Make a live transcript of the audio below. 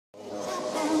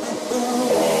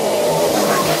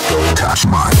That's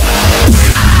mine.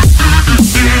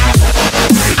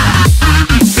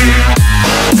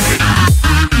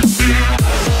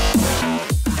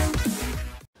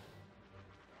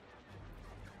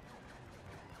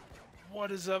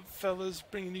 What is up, fellas?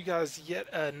 Bringing you guys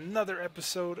yet another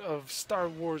episode of Star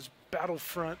Wars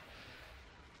Battlefront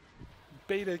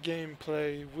beta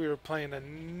gameplay. We are playing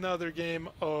another game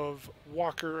of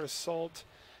Walker Assault,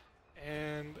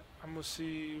 and I'm gonna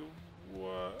see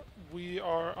what we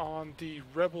are on the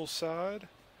Rebel side.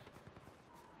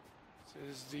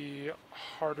 This is the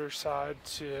harder side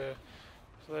to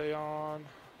play on.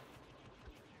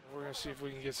 We're gonna see if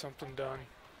we can get something done.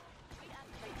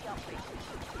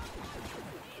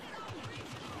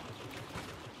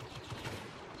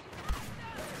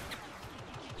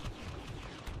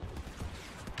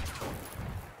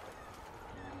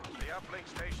 The uplink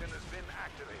station has been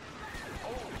activated.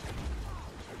 Hold it.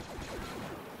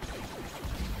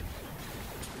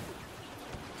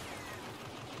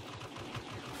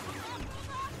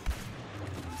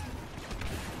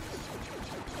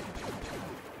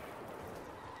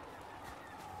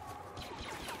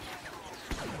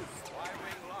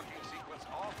 Y-wing locking sequence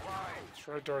offline. That's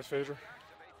right, Darth Vader.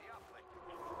 Activate the uplink.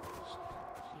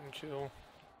 You can kill.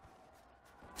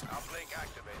 Uplink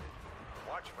activated.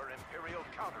 Watch for Imperial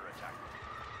counterattack.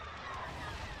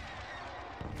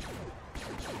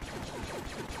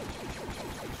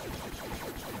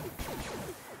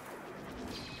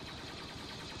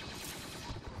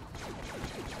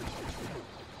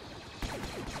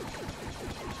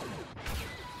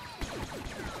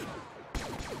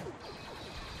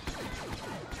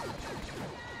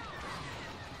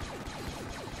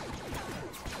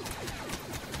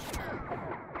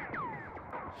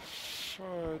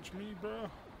 Fudge me, bro.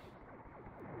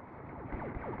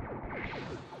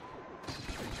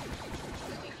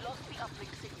 We've lost the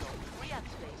uplink signal.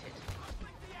 Reactivate it.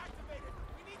 Deactivated.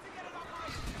 We need to get it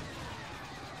online.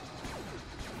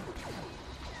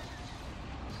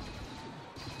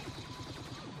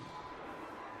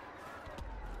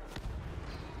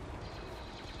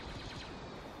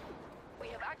 We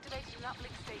have activated an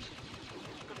uplink station.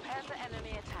 Prepare for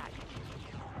enemy attack.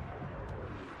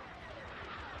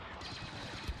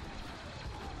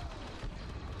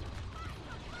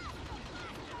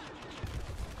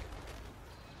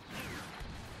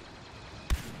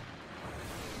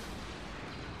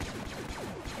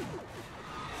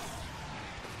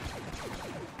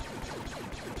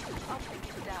 Uplink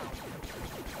is down.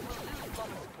 We'll lose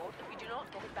bomber support if we do not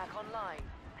get it back online.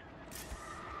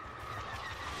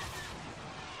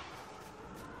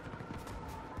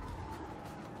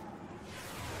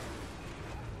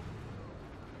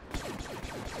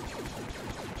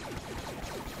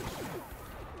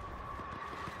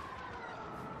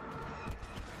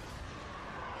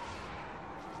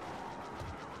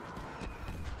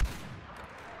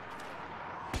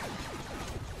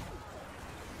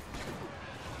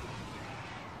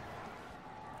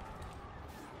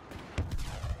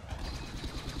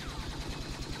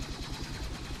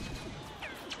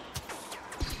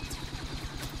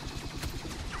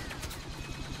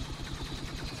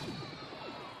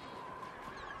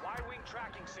 Y-wing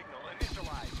tracking signal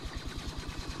initialized.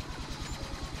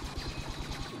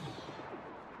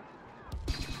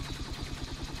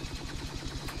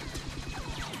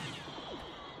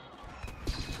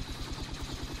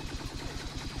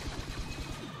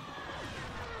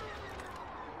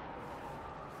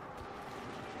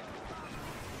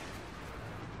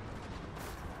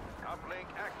 Uplink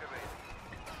activated.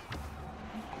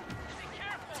 Be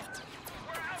careful!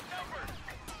 We're outnumbered!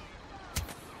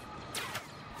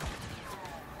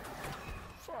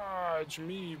 Fudge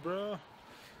me, bro.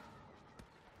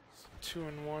 2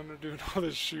 and 1 are doing all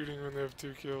this shooting when they have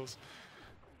 2 kills.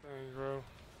 Dang, bro.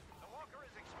 The walker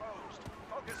is exposed.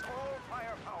 Focus all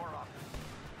firepower up.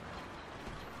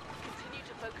 Continue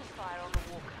to focus fire on the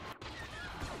walker.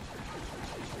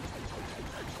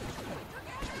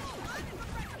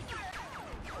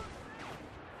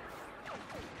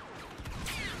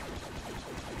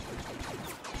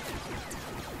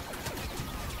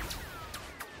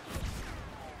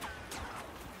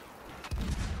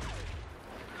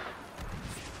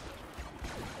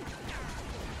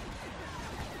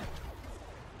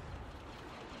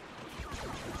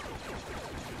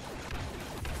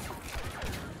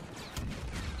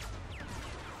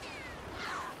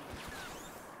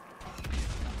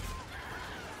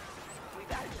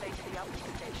 We've activated the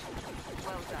uplink station.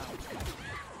 Well done.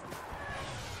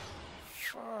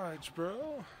 Fudge,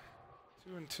 bro.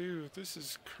 2 and 2. This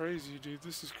is crazy, dude.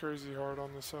 This is crazy hard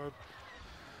on this side.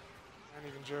 Not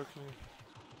even joking.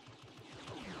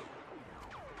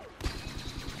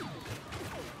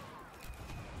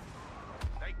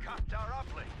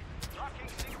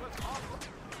 sequence off.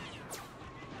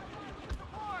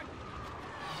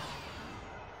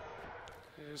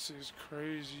 This is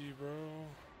crazy, bro.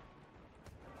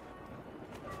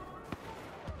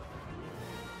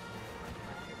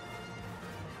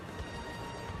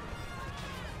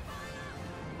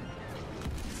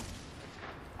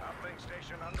 Uplink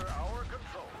station under our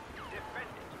control. Defend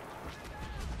it.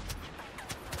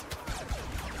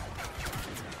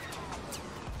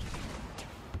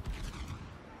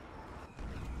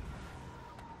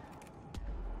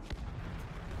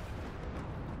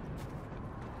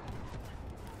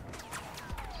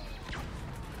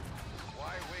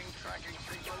 Y-wing tracking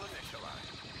signal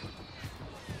initialized.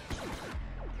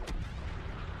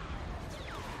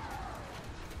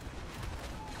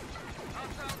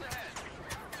 Hostiles ahead.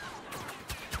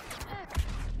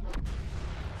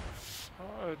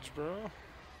 Fudge, bro.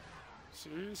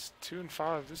 Serious? 2 and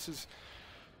 5. This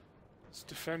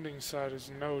defending side is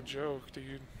no joke,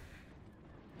 dude.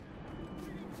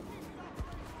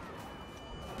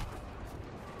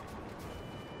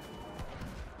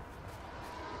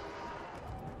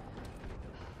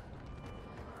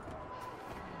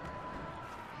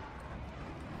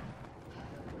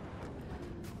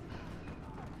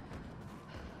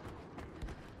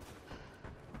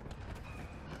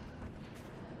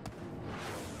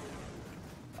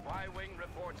 Y-wing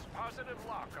reports positive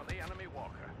lock on the enemy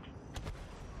walker.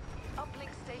 Uplink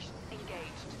station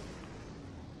engaged.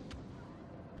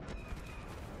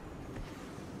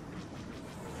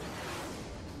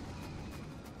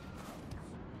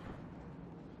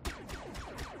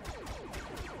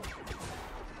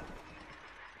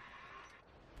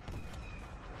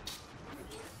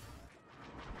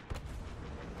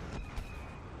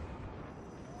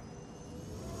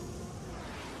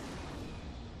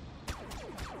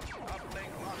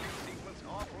 Uplink locking sequence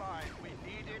offline. We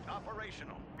need it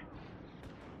operational.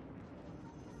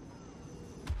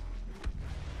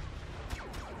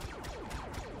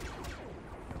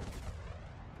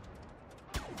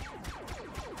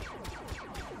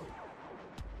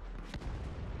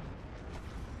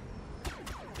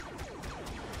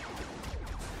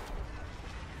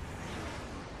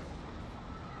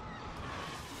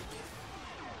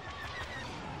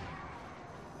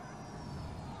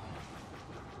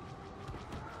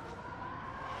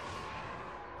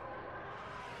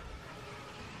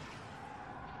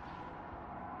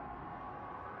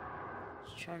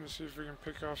 Just trying to see if we can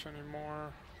pick off any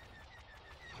more.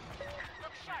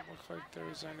 Looks like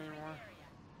there's any more.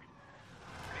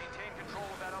 Maintain control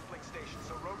of that uplink station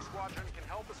so Rogue Squadron can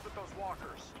help us with those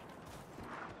walkers.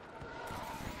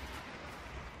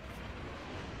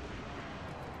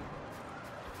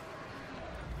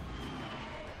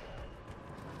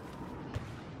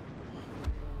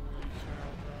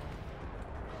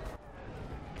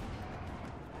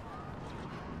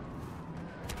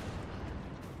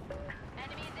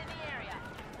 Enemies in the area.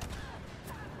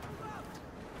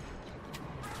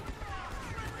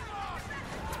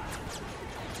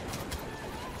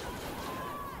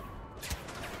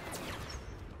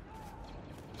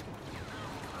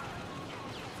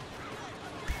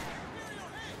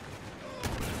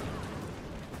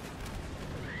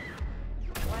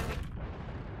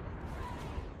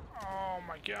 Oh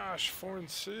my gosh, 4 and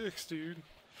 6, dude.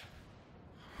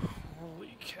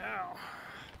 Holy cow.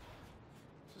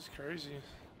 This is crazy.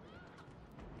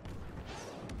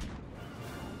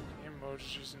 Game mode is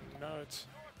just nuts.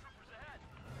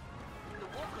 The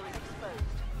walker is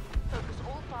exposed. Focus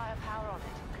all firepower on it.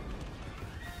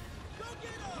 Go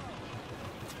get him!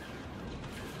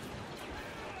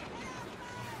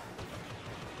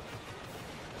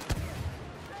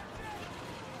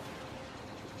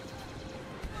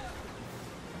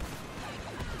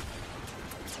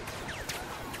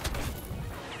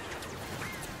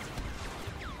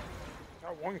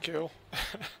 Got 1 kill.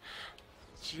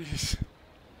 Jeez.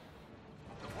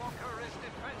 The walker is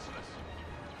defenseless.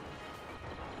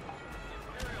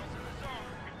 Imperials in the zone.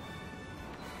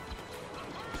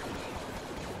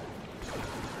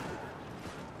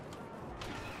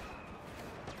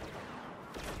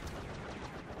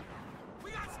 We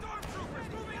got stormtroopers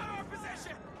moving on our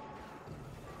position!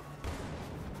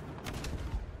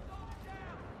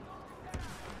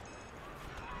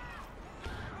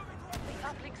 The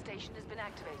uplink station has been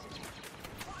activated.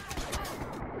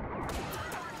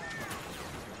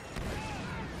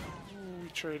 Ooh, we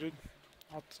traded.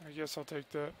 I guess I'll take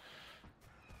that.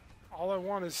 All I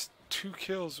want is 2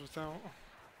 kills without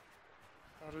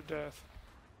a death.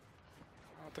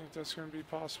 I don't think that's going to be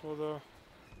possible though.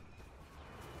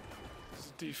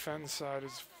 This defense side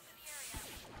is...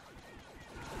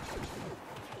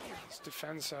 This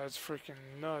defense side's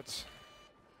freaking nuts.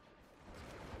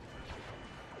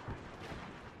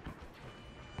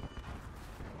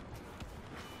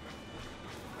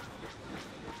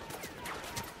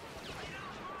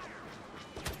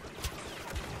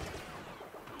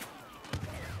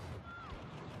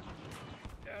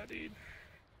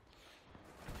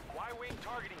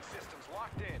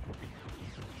 locked in.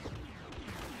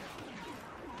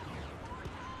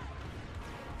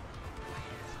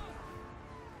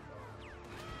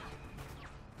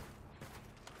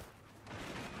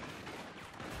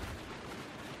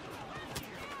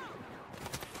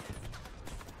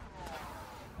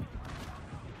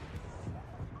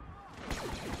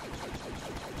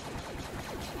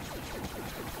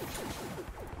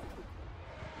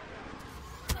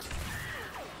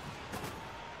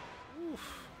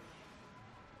 Oof.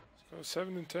 Let's go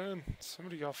 7 and 10.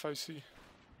 Somebody got feisty.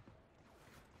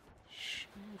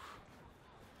 Oof.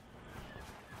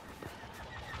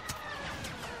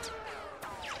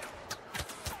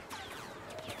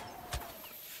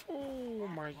 Oh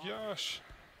my gosh.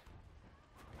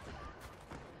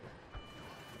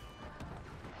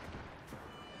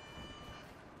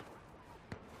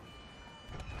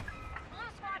 Blue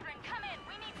Squadron, come in.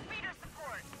 We need speeder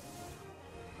support.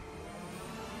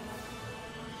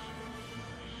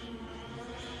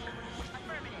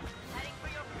 Affirmative. Heading for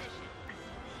your position.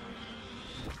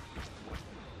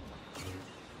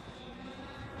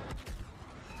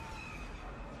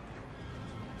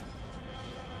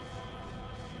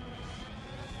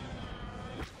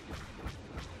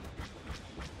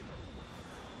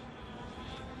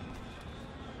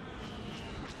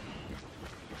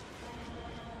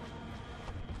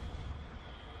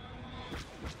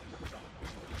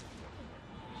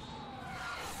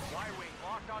 Y-wing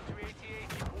locked onto AT-AT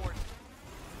coordinates.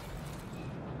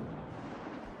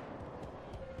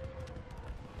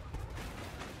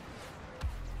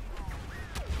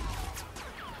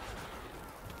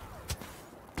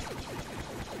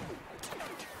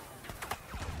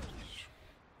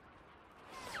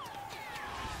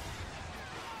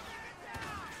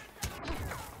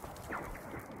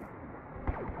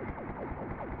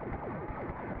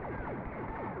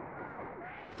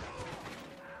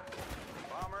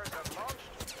 Bombers have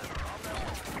launched and are on their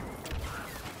way.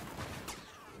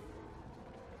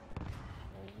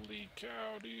 Holy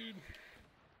cow, dude.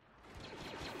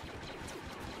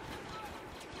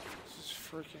 This is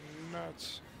freaking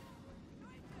nuts.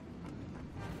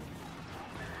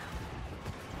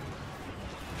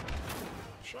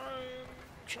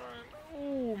 Trying.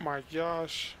 Oh my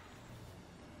gosh.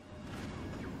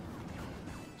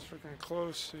 It's freaking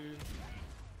close, dude.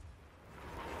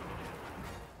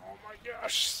 Oh my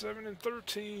gosh, 7 and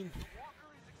 13.